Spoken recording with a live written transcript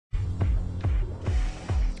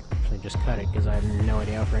just cut it, because I have no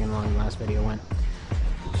idea how freaking long the last video went.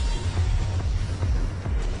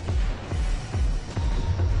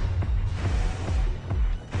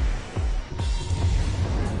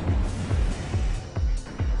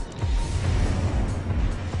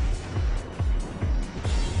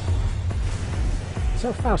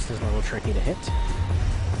 So Faust is a little tricky to hit.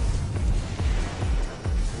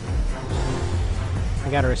 I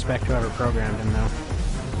gotta respect whoever programmed him, though.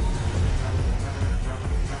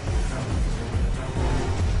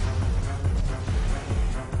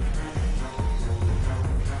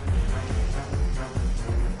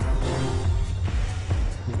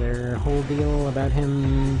 Their whole deal about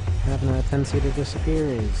him having a tendency to disappear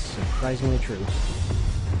is surprisingly true. And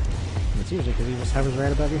it's usually because he just hovers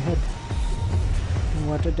right above your head.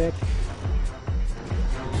 What a dick.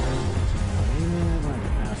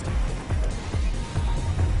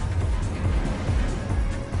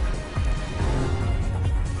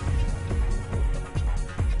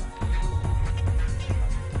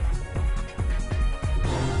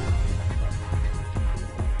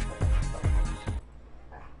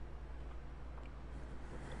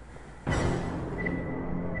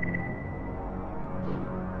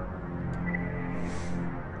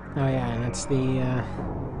 Oh yeah, and it's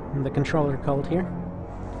the controller cult here.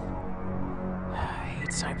 I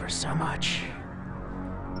hate Cypress so much.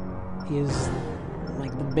 He is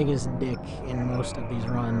like the biggest dick in most of these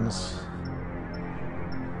runs.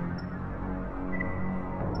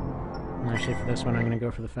 Actually, for this one, I'm gonna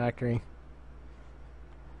go for the factory.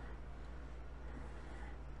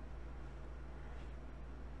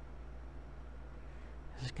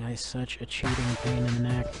 This guy's such a cheating pain in the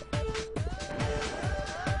neck.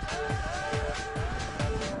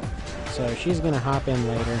 So she's gonna hop in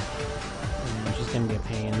later, and she's gonna be a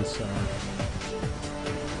pain, so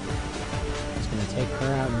just gonna take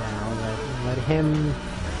her out now, let him...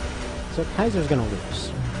 So Kaiser's gonna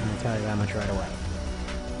lose, I'm gonna tell you that much right away.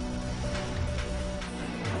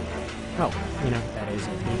 Oh, you know, that is,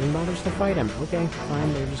 if he even bothers to fight him. Okay,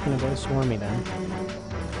 fine, they're just gonna both swarm me then.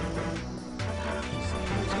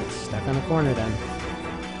 Just get stuck on the corner then.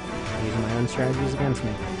 Using my own strategies against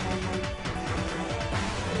me.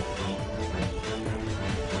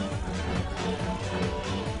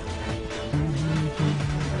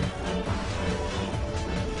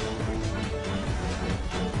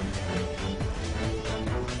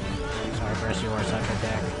 You are such a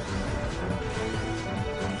dick.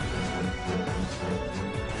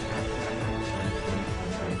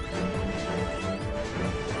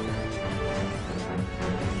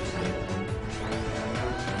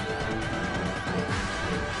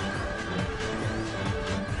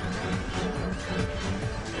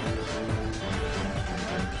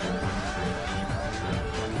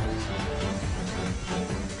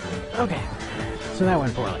 Okay, so that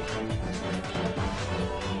went poorly.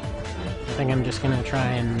 I think I'm just gonna try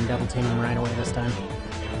and double team him right away this time.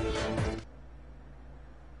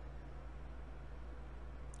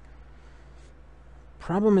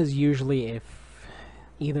 Problem is usually if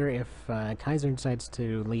Kaiser decides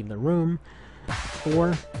to leave the room,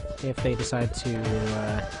 or if they decide to,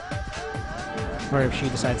 or if she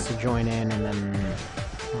decides to join in, and then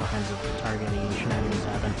all kinds of targeting shenanigans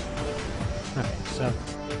happen. Okay, so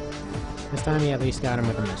this time he at least got him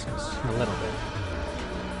with a misses, a little bit.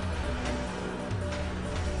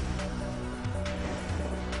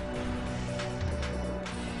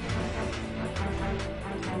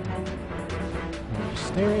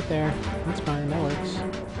 Stay right there. That's fine, that works.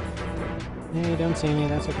 Yeah, you don't see me,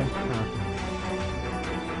 that's okay. Oh.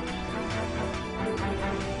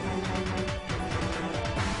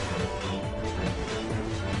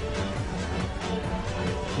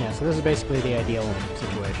 Yeah, so this is basically the ideal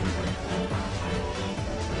situation.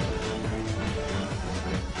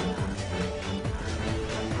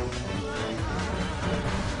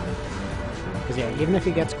 Because yeah, even if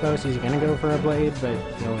he gets close, he's gonna go for a blade, but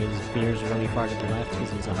he always veers really far to the left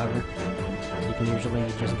because he's a hover. So you can usually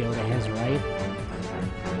just go to his right,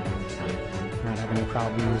 not have any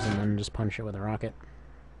problems, and then just punch it with a rocket.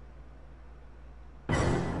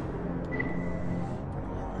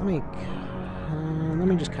 Let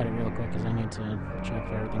me just cut it real quick because I need to check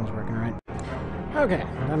if everything's working right. Okay,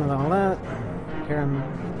 done with all that.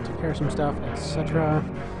 Took care of some stuff, etc.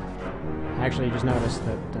 I actually just noticed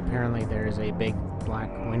that apparently there is a big black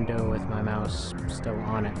window with my mouse still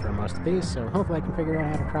on it for most of these, so hopefully I can figure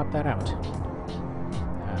out how to crop that out.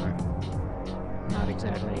 Not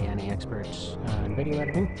exactly any experts in video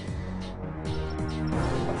editing,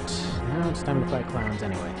 but now it's time to fight clowns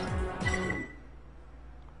anyway.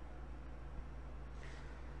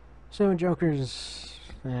 So Joker's,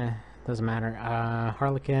 doesn't matter.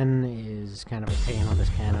 Harlequin is kind of a pain on this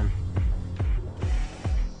cannon.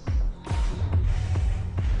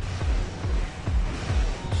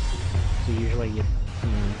 So usually you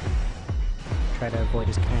try to avoid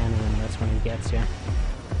his cannon, and that's when he gets you.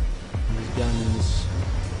 And his guns...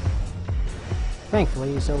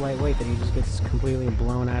 Thankfully, he's so lightweight that he just gets completely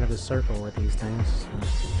blown out of his circle with these things. So,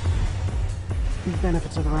 the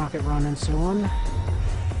benefits of the rocket run and so on.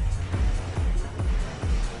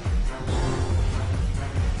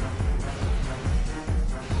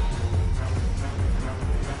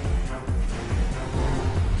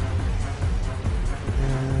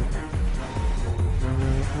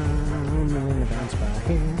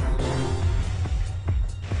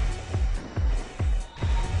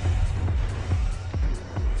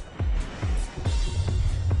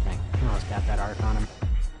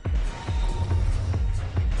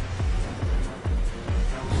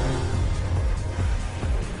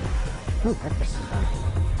 Ooh, breakfast is done.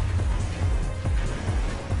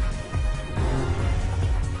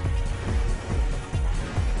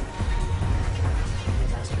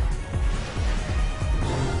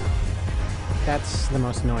 That's the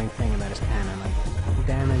most annoying thing about his cannon. Like,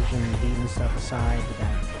 damage and heat and stuff aside,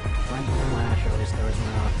 that front flash always throws me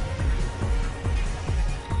off.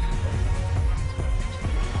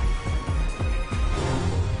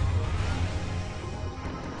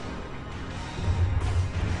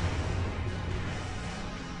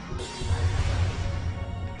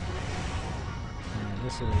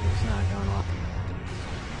 This is not going well.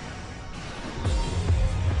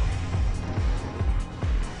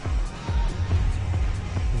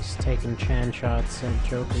 He's taking Chan shots at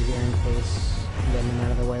Joker here in case getting him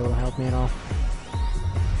out of the way will help me at all.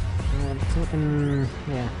 It's looking,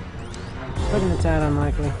 yeah, looking a tad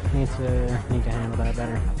unlikely. Need to handle that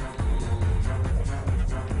better.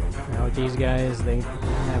 You know, with these guys, they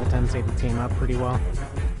have a tendency to team up pretty well.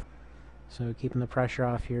 So keeping the pressure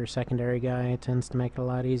off your secondary guy tends to make it a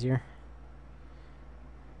lot easier.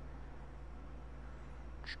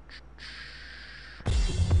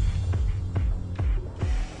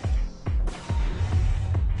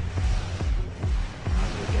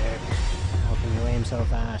 How can you aim so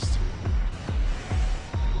fast?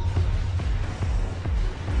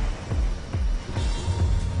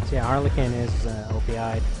 So yeah, Harlequin is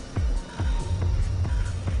OPI'd.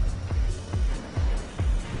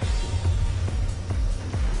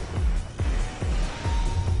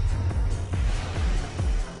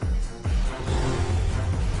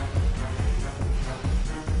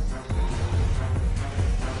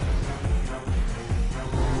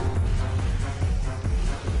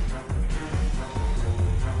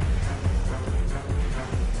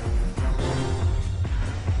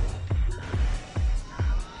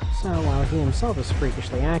 So while he himself is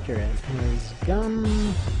freakishly accurate, his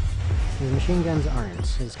machine guns aren't.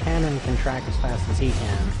 His cannon can track as fast as he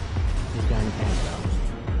can. His gun can't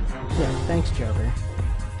though. Yeah, thanks Joker.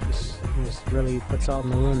 Just really put salt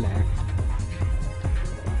in the wound there.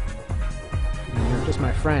 You were just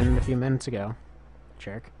my friend a few minutes ago.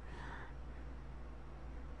 Jerk.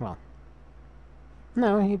 Well.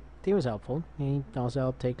 No, he was helpful. He also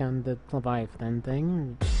helped take down the Leviathan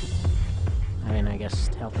thing. I mean, I guess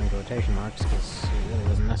helping quotation marks, because it really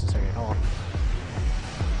wasn't necessary at all.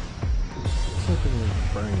 Simply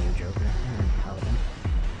burn you, Joker. Paladin.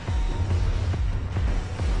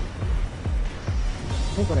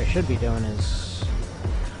 I think what I should be doing is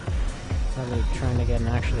probably trying to get an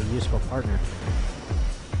actually useful partner.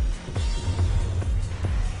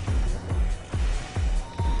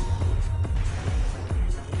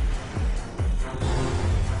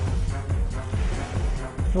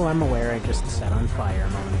 Oh, I'm aware I just set on fire a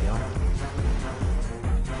moment ago.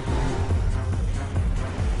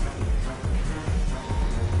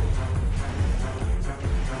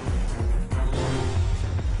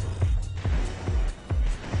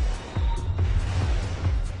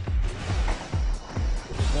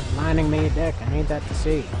 Quit minding me, Dick. I need that to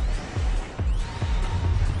see.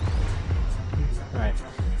 Alright.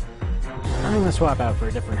 I'm gonna swap out for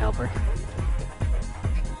a different helper.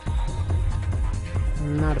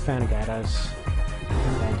 I'm not a fan of Gatos.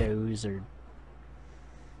 Gatos or...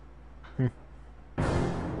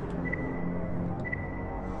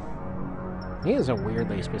 He is a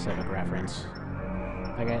weirdly specific reference.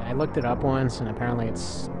 Like, I looked it up once, and apparently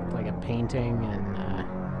it's like a painting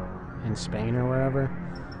in Spain or wherever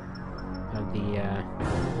of the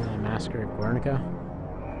Massacre of Guernica.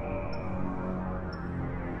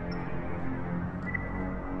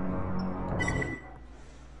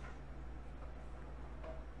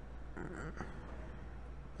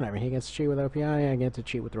 Whatever, he gets to cheat with OPI, I get to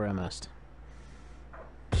cheat with Romust.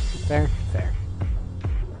 Fair? Fair.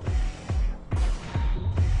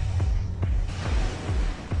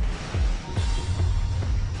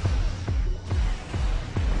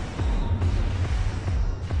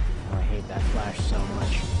 Oh, I hate that flash so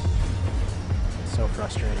much. It's so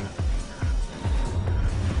frustrating.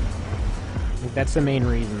 I think that's the main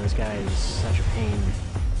reason this guy is such a pain.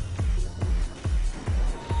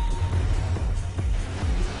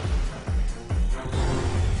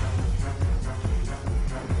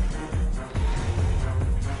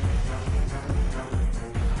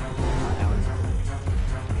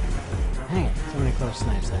 Close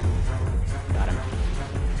snipes there. Got him.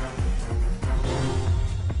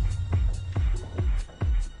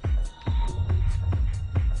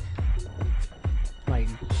 Like,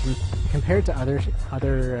 compared to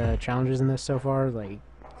other challenges in this so far, like,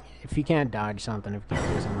 if you can't dodge something, if you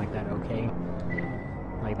can't do something like that, okay.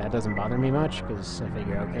 Like, that doesn't bother me much, because I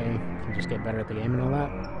figure, okay, you can just get better at the game and all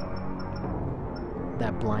that.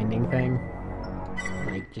 That blinding thing,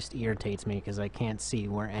 like, just irritates me because I can't see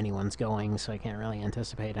where anyone's going, so I can't really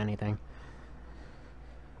anticipate anything.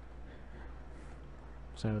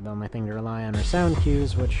 So the only thing to rely on are sound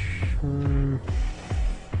cues, which can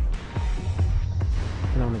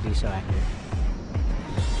only be so accurate.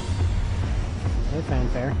 Okay,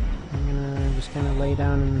 fanfare. I'm gonna just kind of lay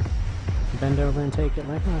down and bend over and take it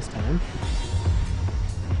like last time.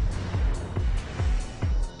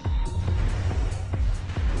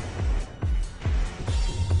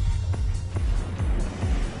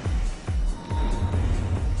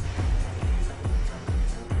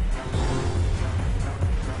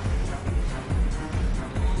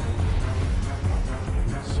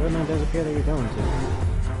 Certainly does appear that you're going to.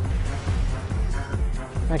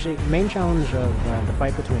 Actually, main challenge of the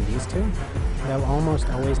fight between these two, they'll almost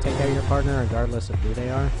always take out your partner regardless of who they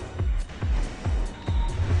are.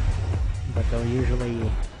 But they'll usually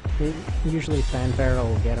Fanfare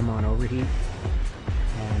will get him on overheat,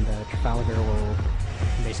 and Trafalgar will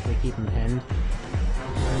basically keep him pinned.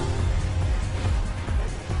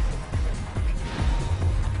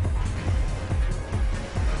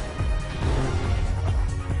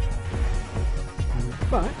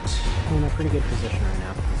 But I'm in a pretty good position right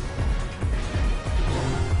now.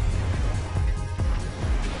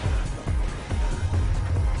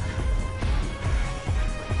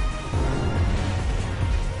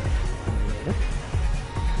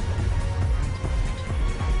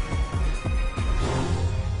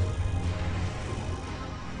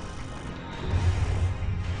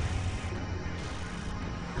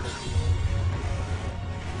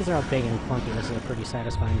 These are all big and clunky. This is a pretty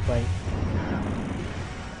satisfying fight.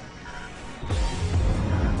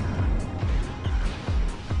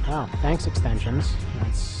 Wow, thanks extensions.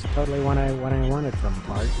 That's totally what I wanted from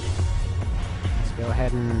part. Let's go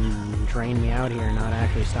ahead and drain me out here and not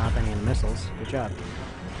actually stop any of the missiles. Good job.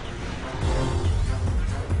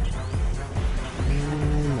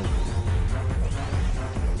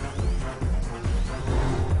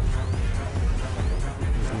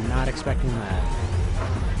 Was not expecting that.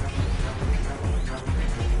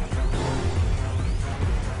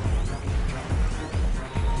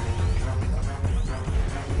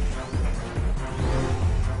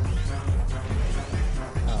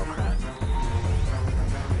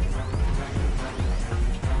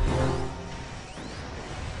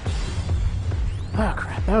 Oh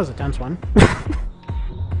crap, that was a tense one.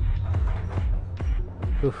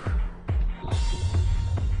 Oof.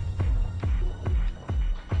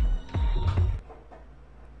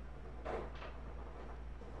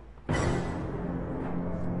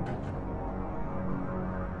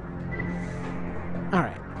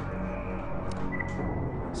 Alright.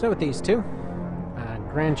 So with these two,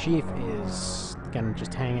 Grand Chief is gonna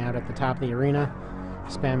just hang out at the top of the arena,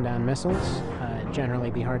 spam down missiles,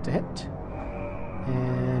 generally be hard to hit.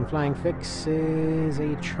 And Flying Fix is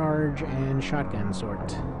a charge and shotgun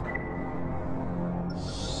sort.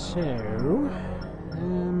 So,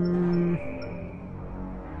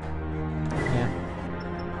 yeah.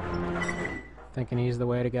 Thinking he's the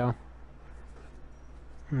way to go.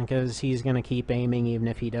 Because he's gonna keep aiming even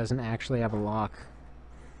if he doesn't actually have a lock.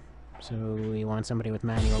 So we want somebody with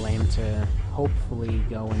manual aim to hopefully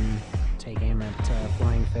go and take aim at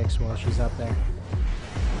Flying Fix while she's up there.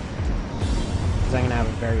 I'm gonna have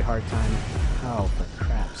a very hard time. Oh, for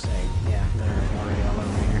crap's sake. Yeah, they're already all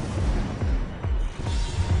over here.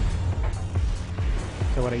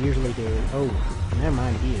 So what I usually do... Oh, never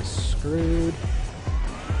mind, he is screwed.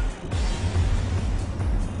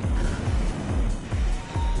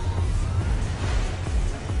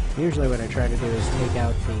 Usually what I try to do is take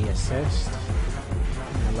out the assist,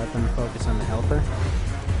 and let them focus on the helper,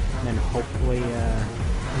 and then hopefully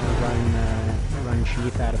draw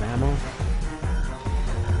sheath out of ammo.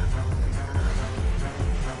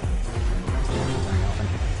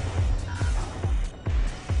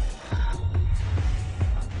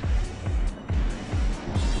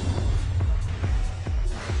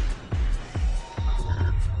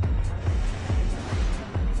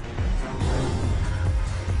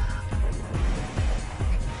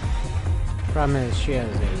 Problem is, she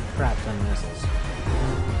has a crap ton of missiles.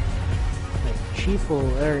 Like, Chief will,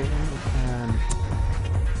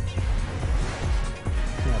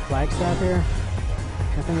 Flagstaff here,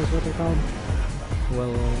 I think is what they're called,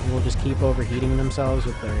 will just keep overheating themselves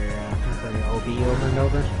with their OB over and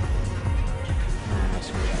over.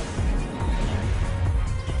 Screw up.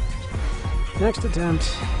 Next attempt.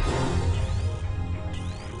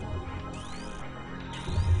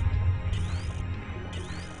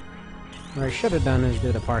 What I should have done is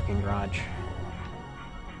do the parking garage.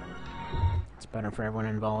 It's better for everyone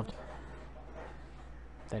involved.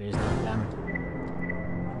 That is not them.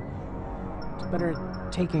 It's better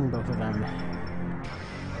taking both of them.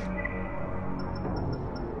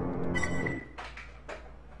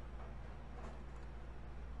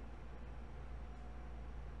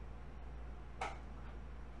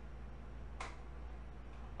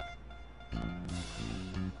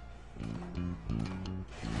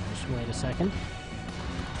 Just wait a second.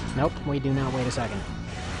 Nope, we do not wait a second.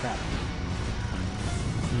 Crap.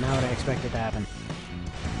 Not what I expected to happen.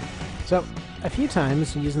 So, a few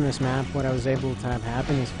times using this map, what I was able to have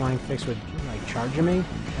happen is Flying Fix would like charge me,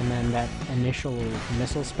 and then that initial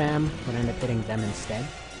missile spam would end up hitting them instead.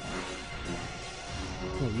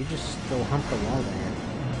 Yeah, you just go hump the wall there.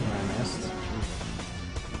 Where I missed.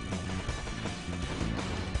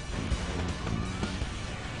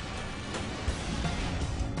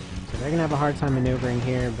 So they're gonna have a hard time maneuvering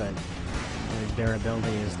here, but their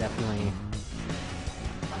durability is definitely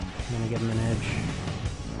gonna give them an edge.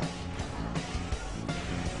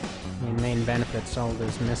 I mean, main benefits, all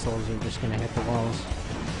those missiles are just gonna hit the walls.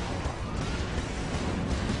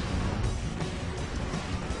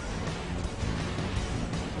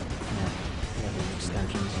 Yeah, these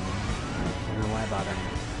extensions. I don't know why I bother.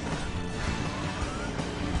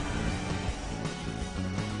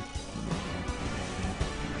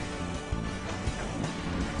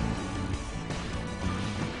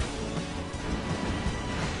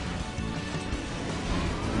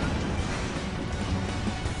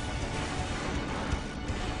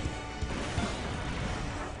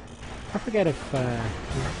 I forget if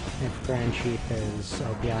Grand Chief is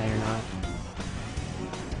OPI or not.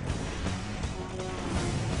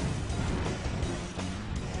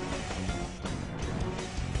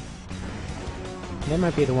 That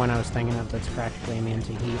might be the one I was thinking of that's practically immune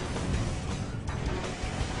to heat.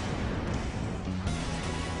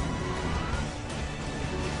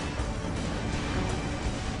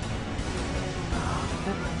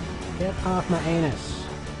 Get off my anus.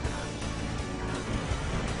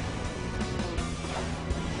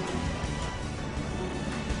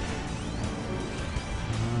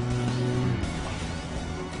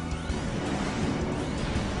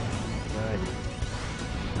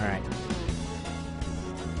 Alright.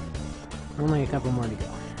 Only a couple more to go.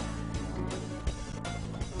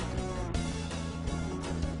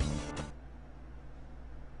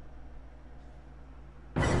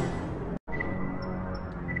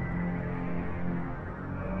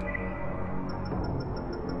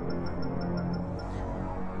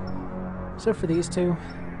 So for these two,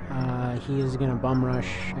 he is going to bum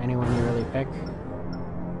rush anyone you really pick.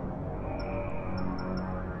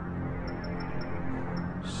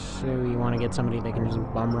 So you want to get somebody that can just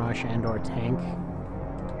bum rush and or tank.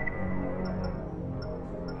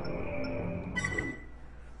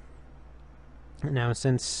 Now,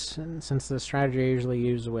 since the strategy I usually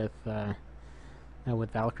use with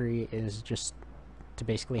Valkyrie is just to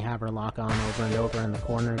basically have her lock on over and over in the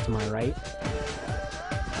corner to my right,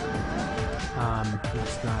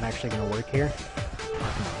 it's not actually going to work here.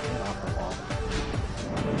 Get off the wall.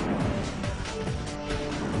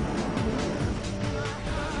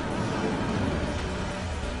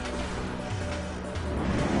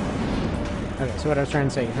 Okay, so what I was trying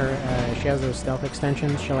to say, she has those stealth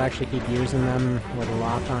extensions. She'll actually keep using them with a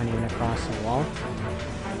lock on even across the wall.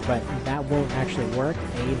 But that won't actually work,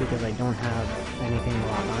 A, because I don't have anything to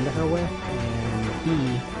lock onto her with, and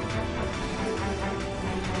B,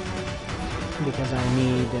 because I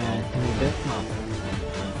need it. Well,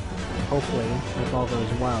 hopefully, if all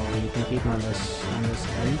goes well, you can keep him on this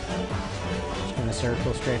end. Just gonna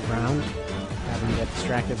circle straight around, have him get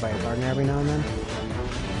distracted by a partner every now and then.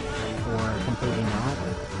 Or completely not.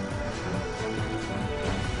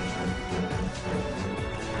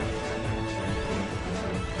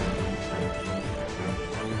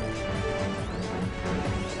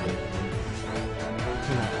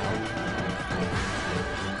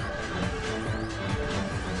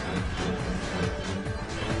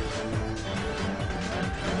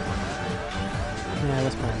 Yeah,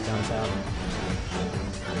 this plan's going south.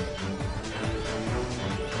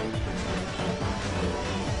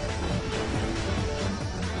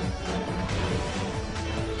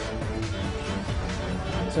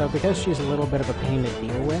 So because she's a little bit of a pain to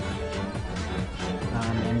deal with,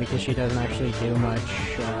 and because she doesn't actually do much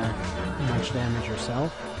damage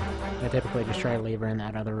herself, I typically just try to leave her in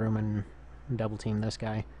that other room and double team this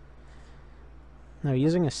guy. Now,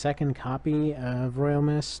 using a second copy of Royal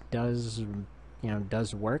Mist does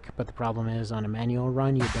work, but the problem is on a manual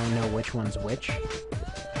run you don't know which one's which.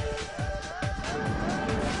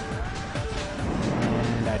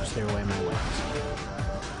 And I just threw away my weapons.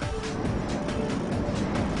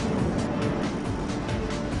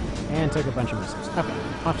 And took a bunch of missiles. Okay,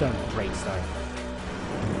 off to a great start.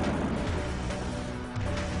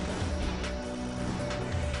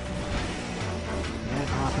 Get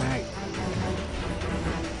off me.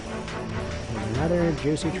 There's another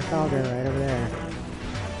juicy Trafalgar right over there.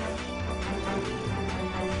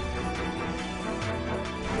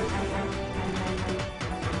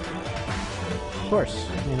 Of course,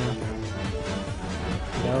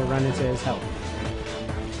 go run into his help.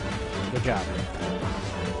 Good job.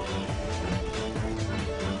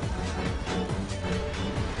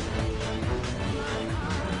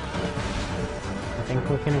 I think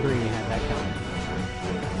we can agree you had that coming.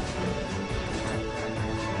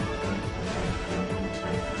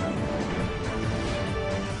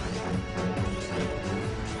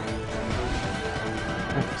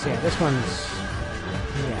 Okay, so yeah, this one's...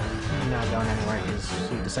 not going anywhere because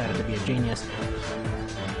he decided to be a genius.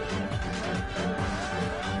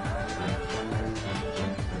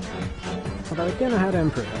 Although I don't know how to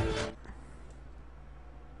improve it.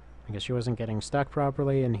 I guess she wasn't getting stuck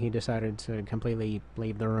properly, and he decided to completely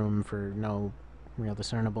leave the room for no real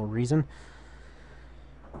discernible reason.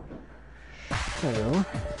 So...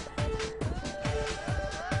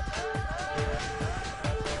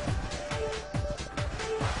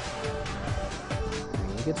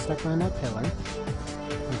 he gets stuck behind that pillar.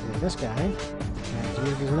 Okay, this guy has to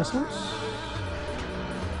use his missiles.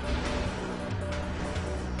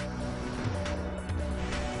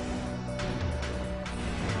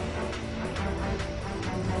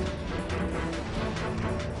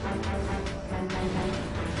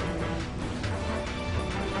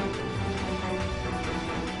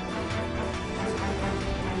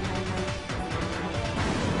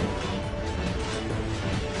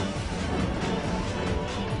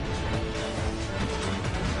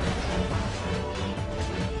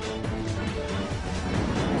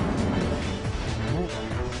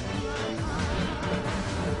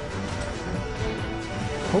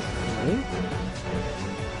 Hopefully.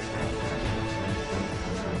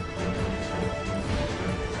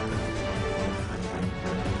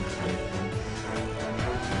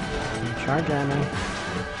 Charge at me.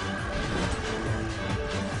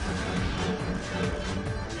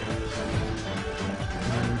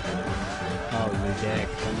 Oh, you dick.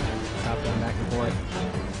 Stop going back and forth.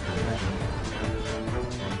 Right.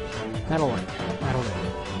 That'll work. That'll do.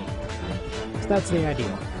 So that's the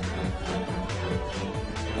ideal.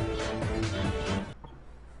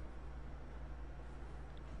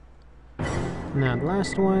 Now, the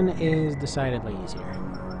last one is decidedly easier.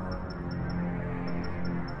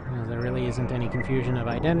 There really isn't any confusion of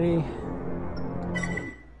identity.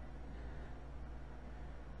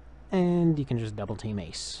 And you can just double team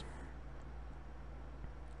Ace.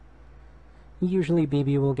 Usually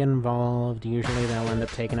BB will get involved, usually they'll end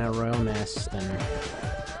up taking out Royal Mist, and...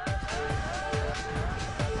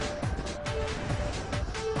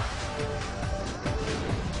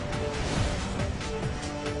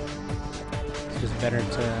 it's just better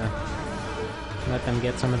to let them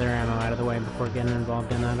get some of their ammo out of the way before getting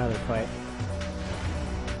involved in that other fight.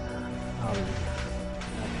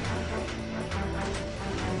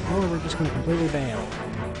 Or we're just going to completely bail.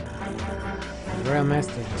 The Royal Mist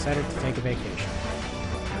has decided to take a vacation.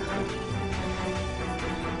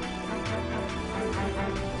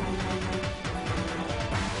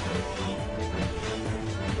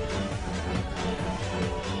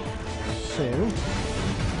 So...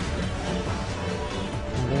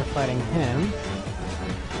 they're fighting him.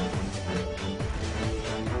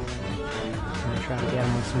 I'm gonna try to get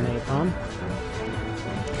him with some napalm.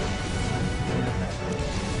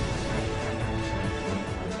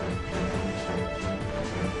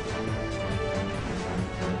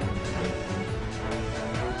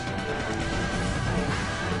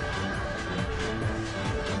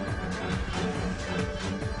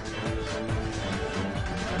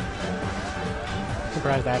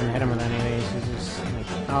 Surprised I haven't hit him with any of these. He's just like,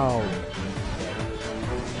 oh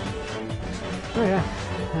yeah,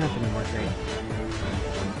 that didn't work great.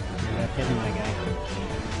 up hitting my guy.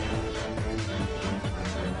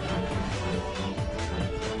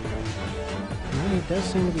 Well, he does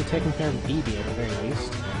seem to be taking care of BB at the very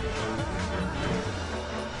least.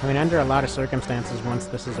 I mean, under a lot of circumstances, once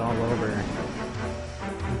this is all over,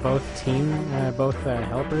 both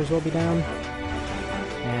helpers will be down,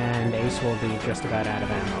 and Ace will be just about out of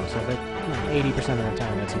ammo. So that 80% of the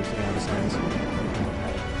time, that seems to be on the sense.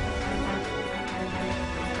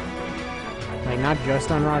 Like, not just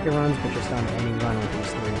on rocket runs, but just on any run with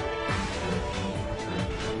these three.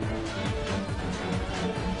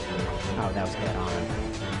 Oh, that was dead on.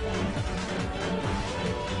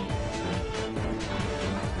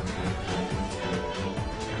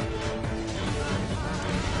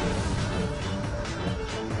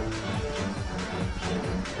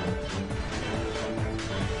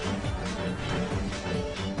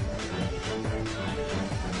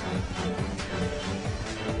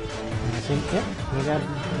 Yep, we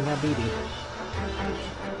got BB.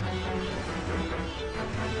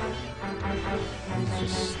 He's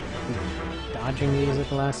just dodging these at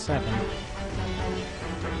the last second.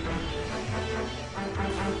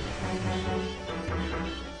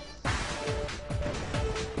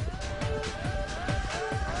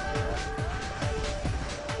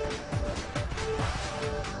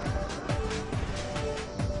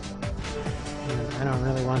 I don't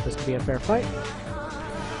really want this to be a fair fight.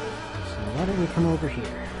 Why don't we come over here?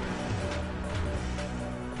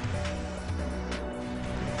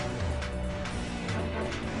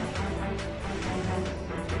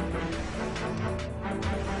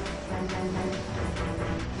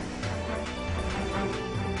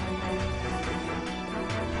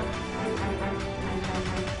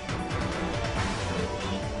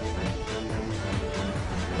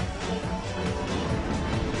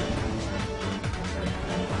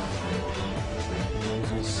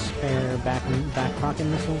 Back pocket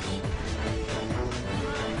missiles.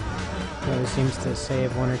 He always seems to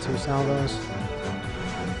save one or two salvos.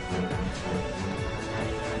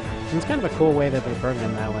 And it's kind of a cool way that they programmed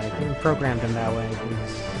him that way,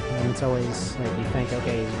 and it's always like you think,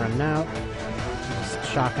 okay, he's running out,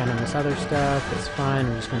 just shotgun him this other stuff, it's fine,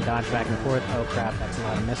 I'm just gonna dodge back and forth, oh crap, that's a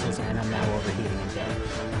lot of missiles, and I'm now overheating and dead.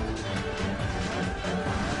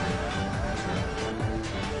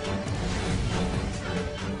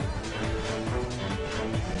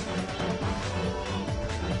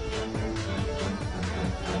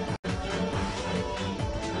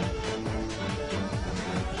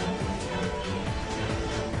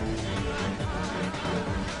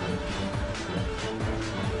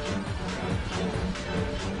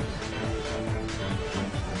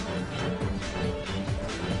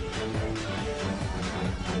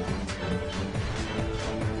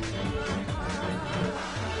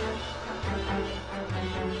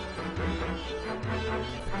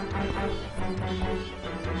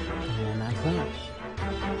 And that's that.